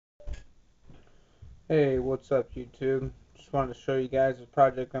Hey, what's up YouTube? Just wanted to show you guys a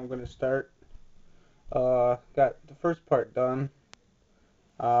project I'm going to start. Got the first part done.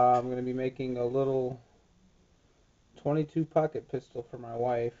 I'm going to be making a little 22 pocket pistol for my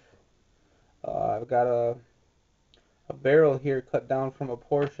wife. I've got a barrel here cut down from a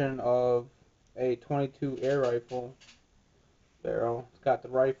portion of a 22 air rifle barrel. It's got the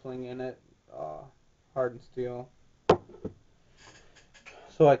rifling in it, hardened steel.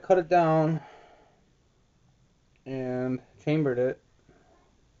 So I cut it down and chambered it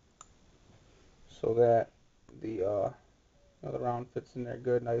so that the round fits in there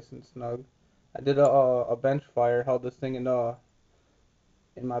good, nice and snug. I did a bench fire, held this thing in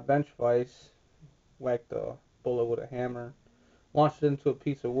my bench vise, whacked the bullet with a hammer, launched it into a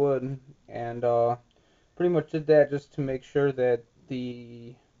piece of wood, and pretty much did that just to make sure that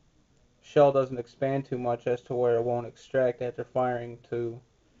the shell doesn't expand too much as to where it won't extract after firing to,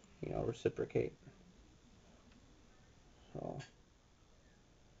 reciprocate. So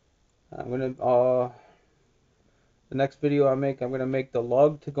I'm gonna the next video I'm gonna make the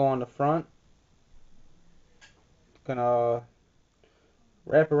lug to go on the front. Gonna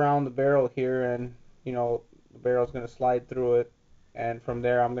wrap around the barrel here, and the barrel's going to slide through it, and from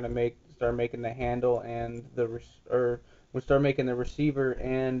there I'm going to start making the handle and we'll start making the receiver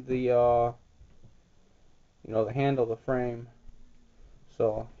and the handle, the frame.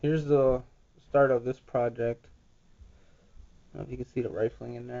 So here's the start of this project. I don't know if you can see the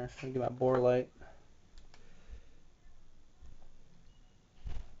rifling in there. Let me get my bore light.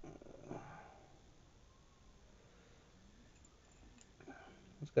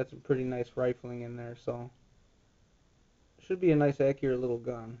 It's got some pretty nice rifling in there, so it should be a nice accurate little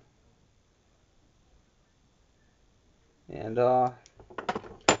gun. And I'm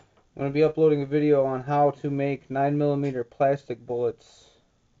going to be uploading a video on how to make 9mm plastic bullets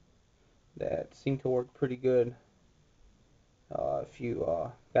that seem to work pretty good. If you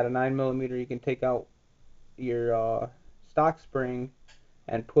got a 9mm, you can take out your stock spring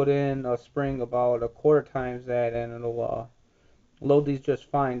and put in a spring about a quarter times that, and it'll load these just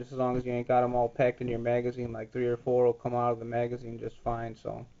fine, just as long as you ain't got them all packed in your magazine. Like 3 or 4 will come out of the magazine just fine. So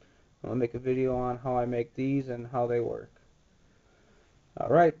I'm going to make a video on how I make these and how they work.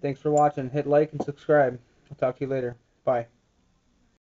 Alright, thanks for watching. Hit like and subscribe. I'll talk to you later. Bye.